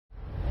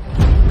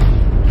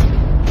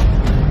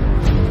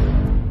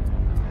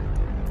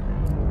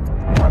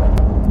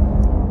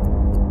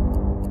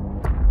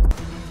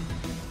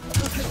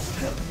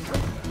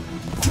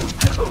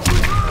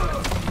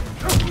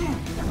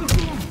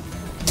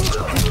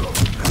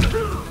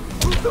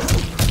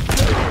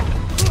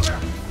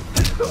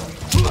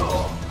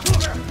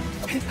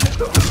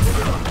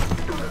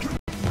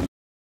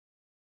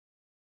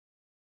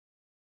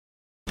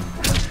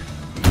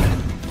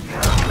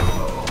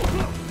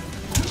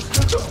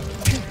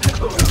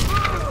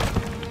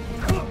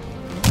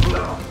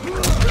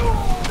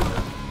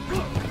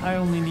I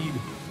only need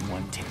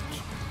one take.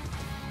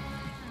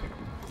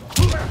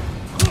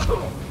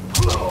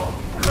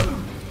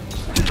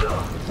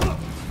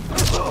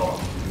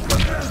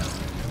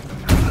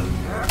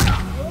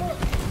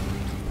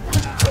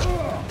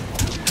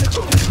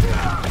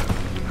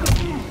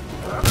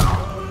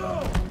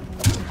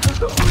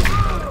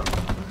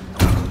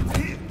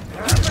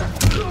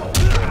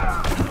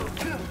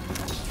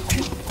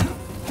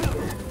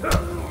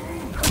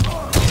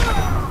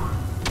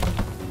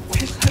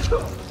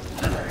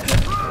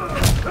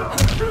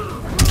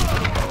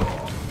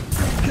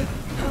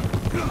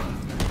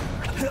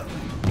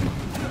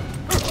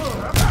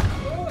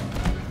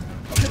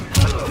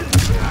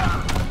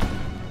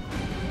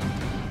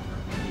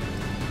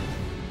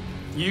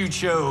 You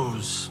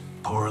chose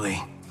poorly.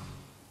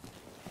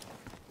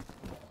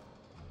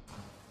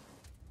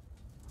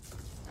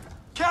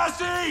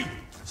 Cassie!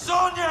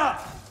 Sonia!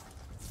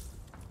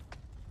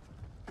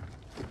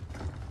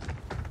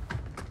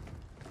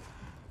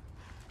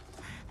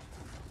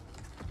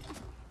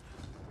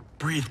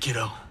 Breathe,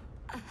 kiddo.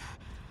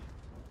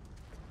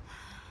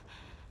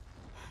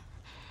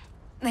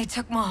 They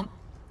took Mom.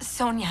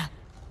 Sonia.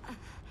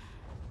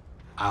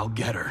 I'll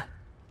get her.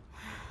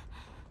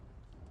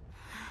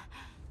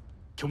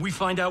 Can we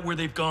find out where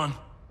they've gone?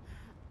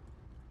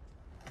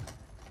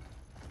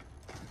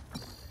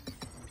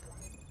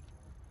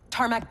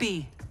 Tarmac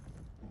B.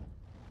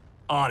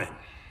 On it.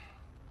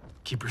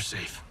 Keep her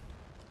safe.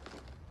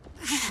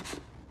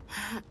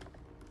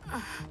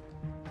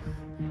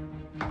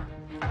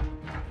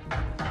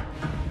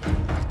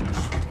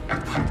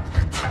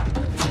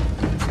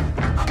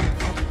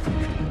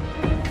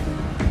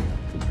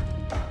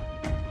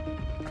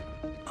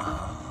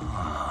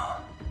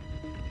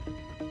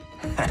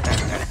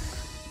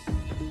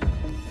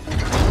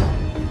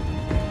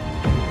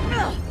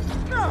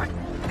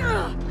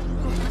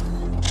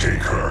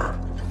 Take her.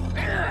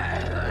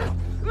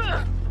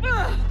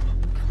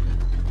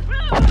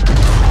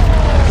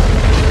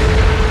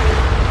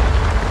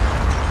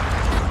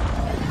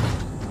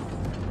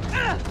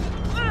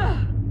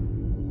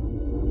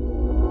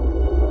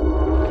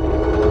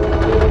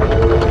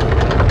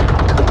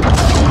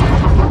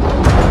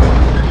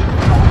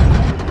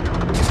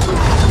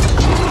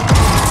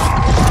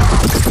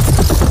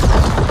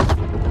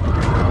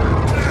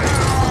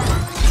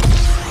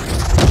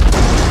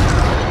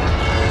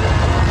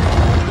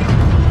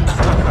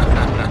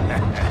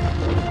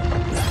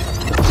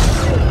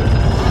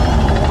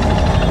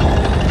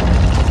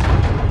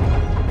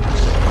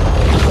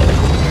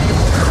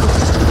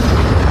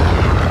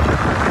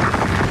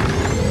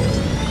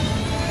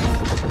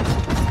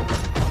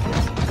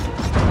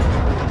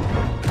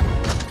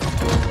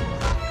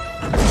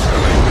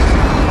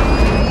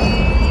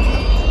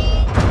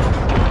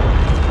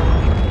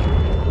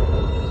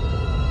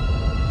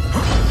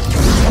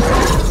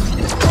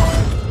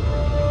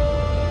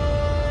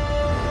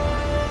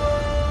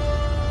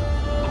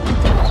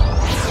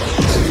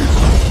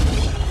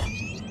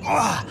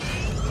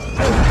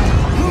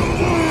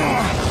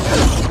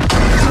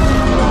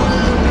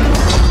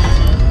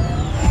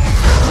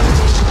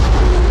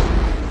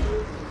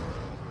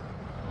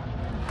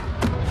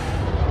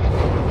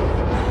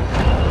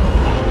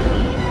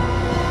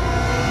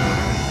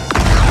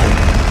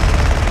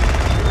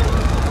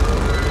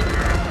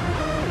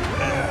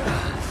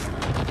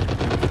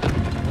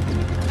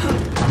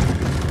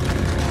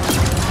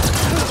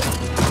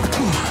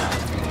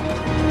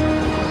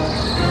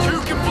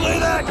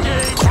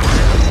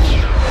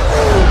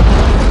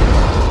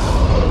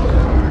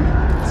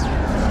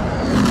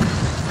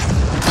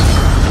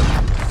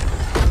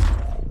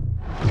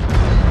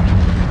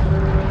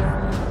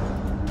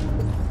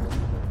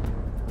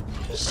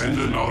 Send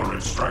another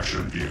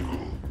extraction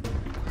vehicle.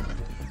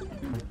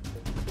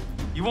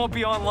 You won't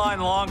be online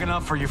long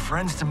enough for your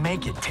friends to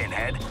make it,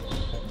 Tinhead.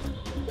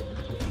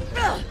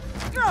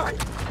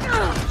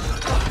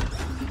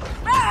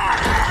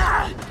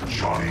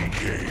 Johnny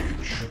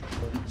Cage.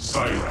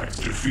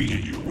 Cyrax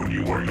defeated you when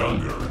you were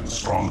younger and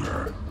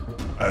stronger.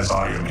 As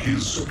I am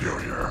his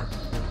superior,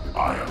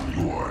 I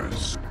am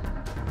yours.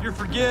 You're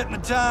forgetting the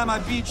time I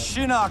beat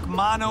Shinnok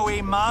mano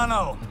a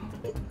mano.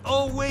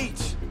 Oh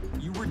wait,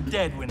 you were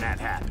dead when that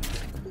happened.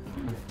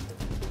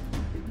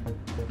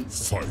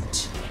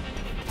 Fight.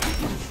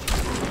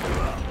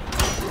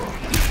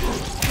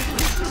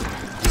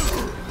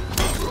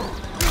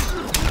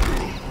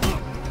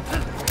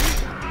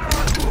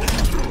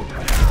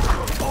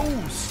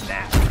 Oh,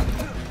 snap.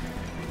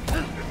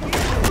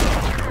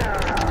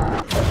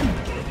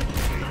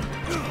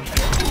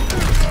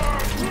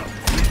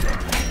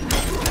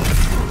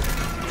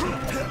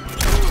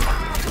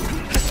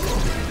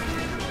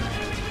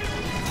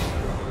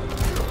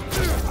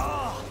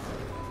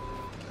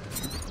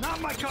 Not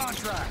my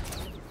contract.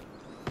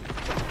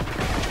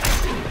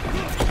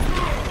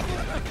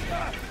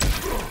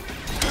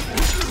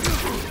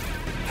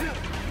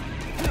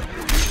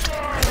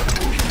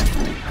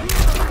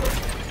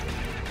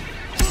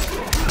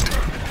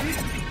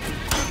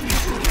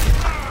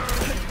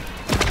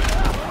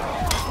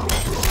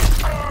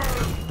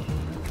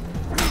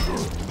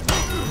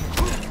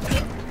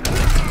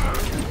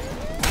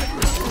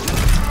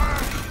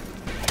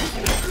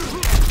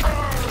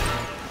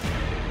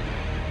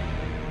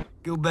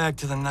 Go back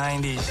to the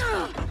 90s.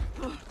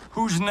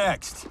 Who's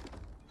next?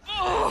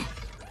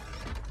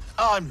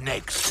 I'm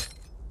next.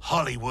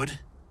 Hollywood.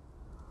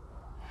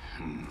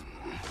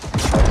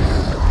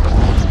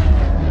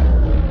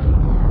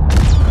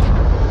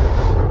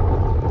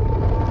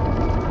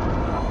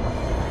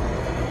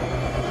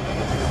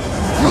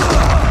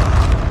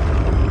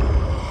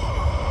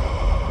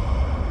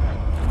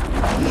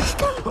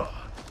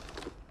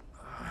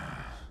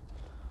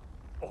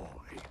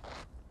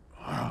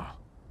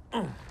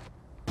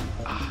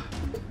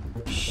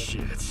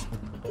 Shit.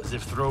 As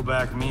if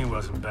throwback me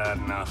wasn't bad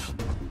enough.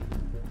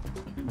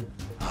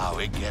 Oh,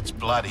 it gets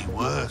bloody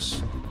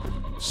worse.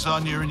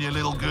 Sonya and your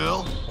little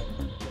girl,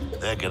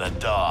 they're gonna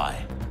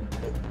die.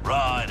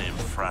 Right in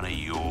front of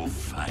your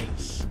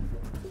face.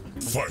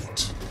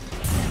 Fight.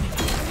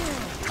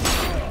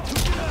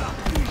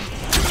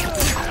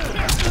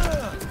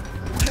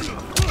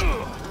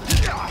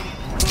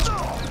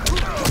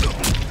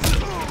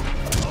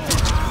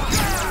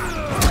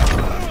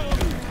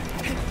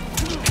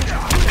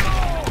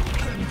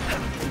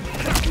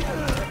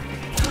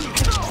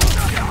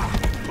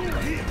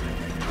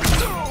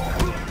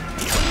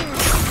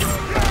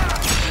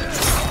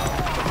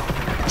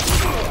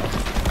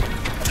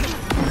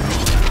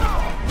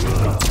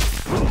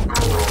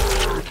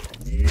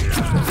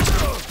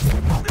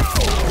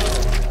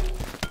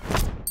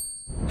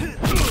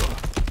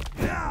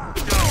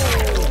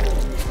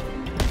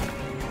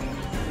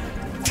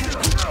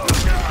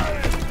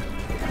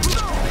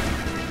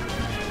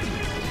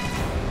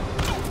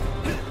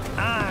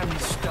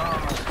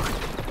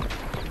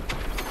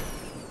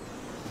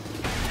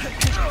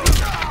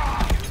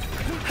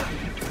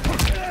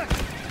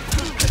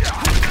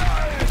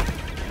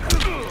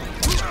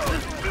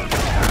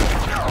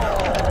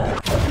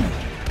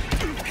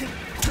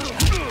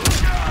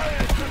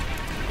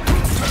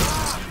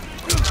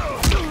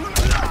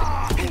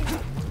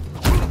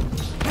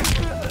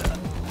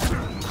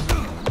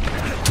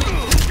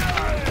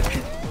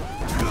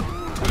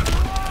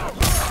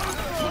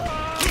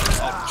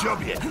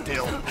 Job yet,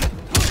 Dill.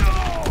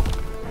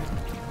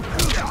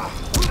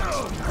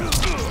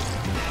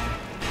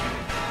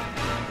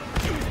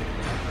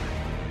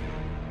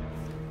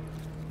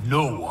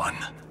 No one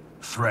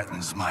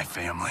threatens my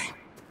family.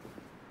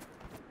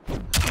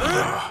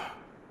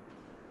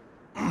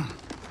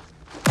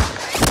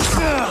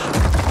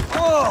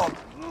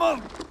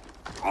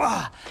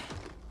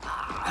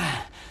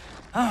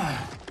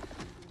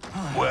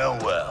 Well,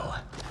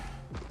 well.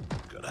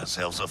 Got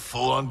ourselves a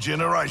full-on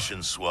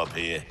generation swap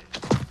here.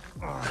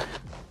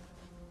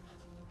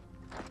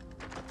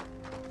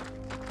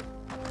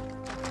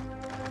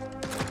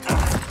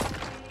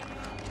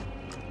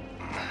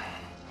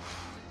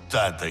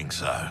 Don't think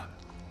so.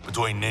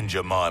 Between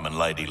Ninja Mime and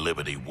Lady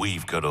Liberty,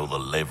 we've got all the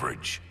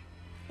leverage.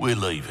 We're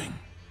leaving.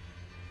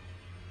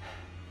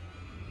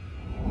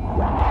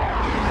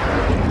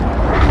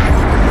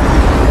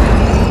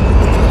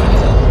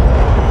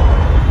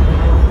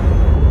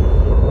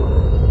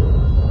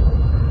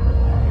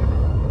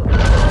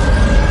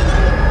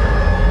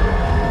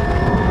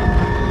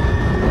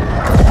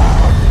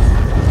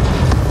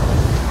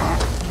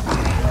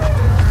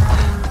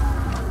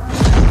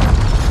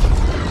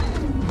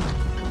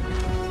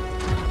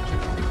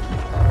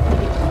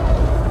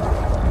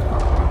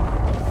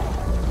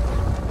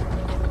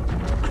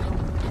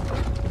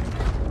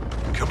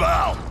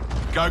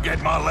 Go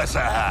get my lesser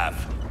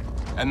half.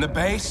 And the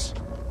base?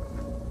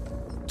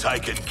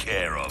 Taken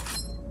care of.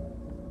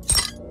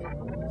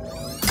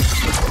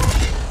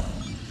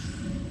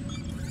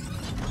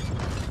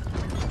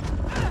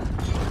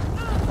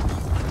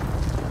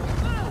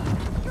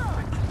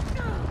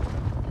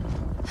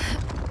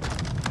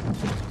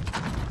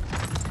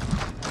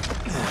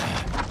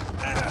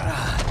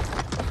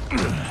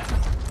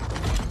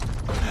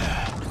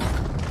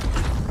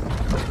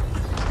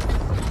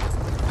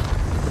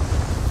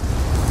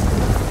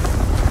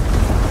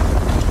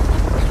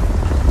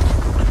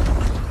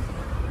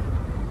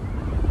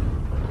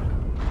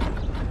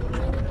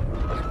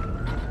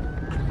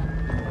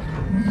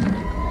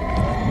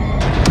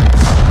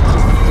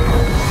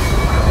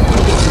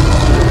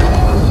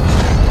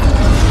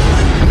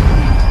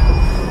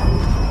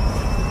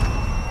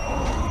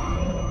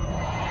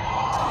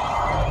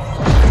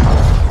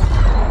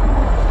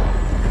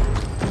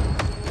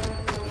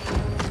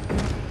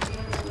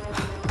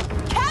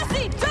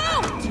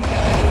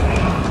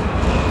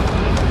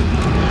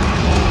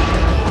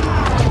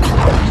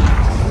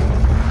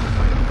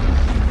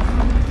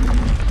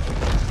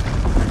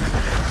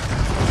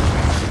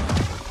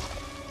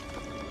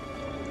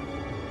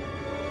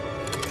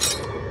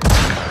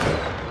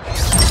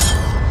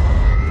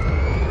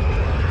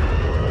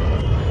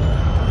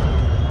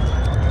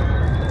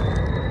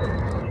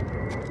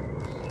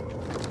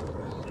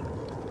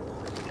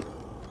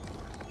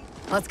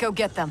 Let's go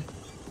get them.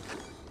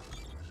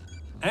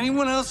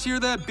 Anyone else hear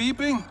that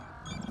beeping?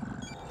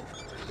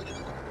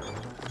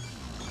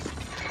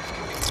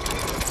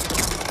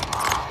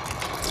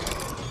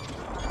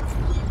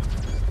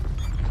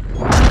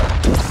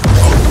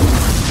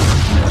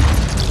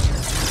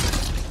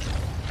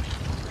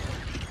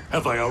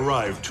 Have I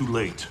arrived too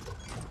late?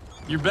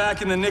 You're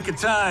back in the nick of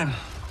time.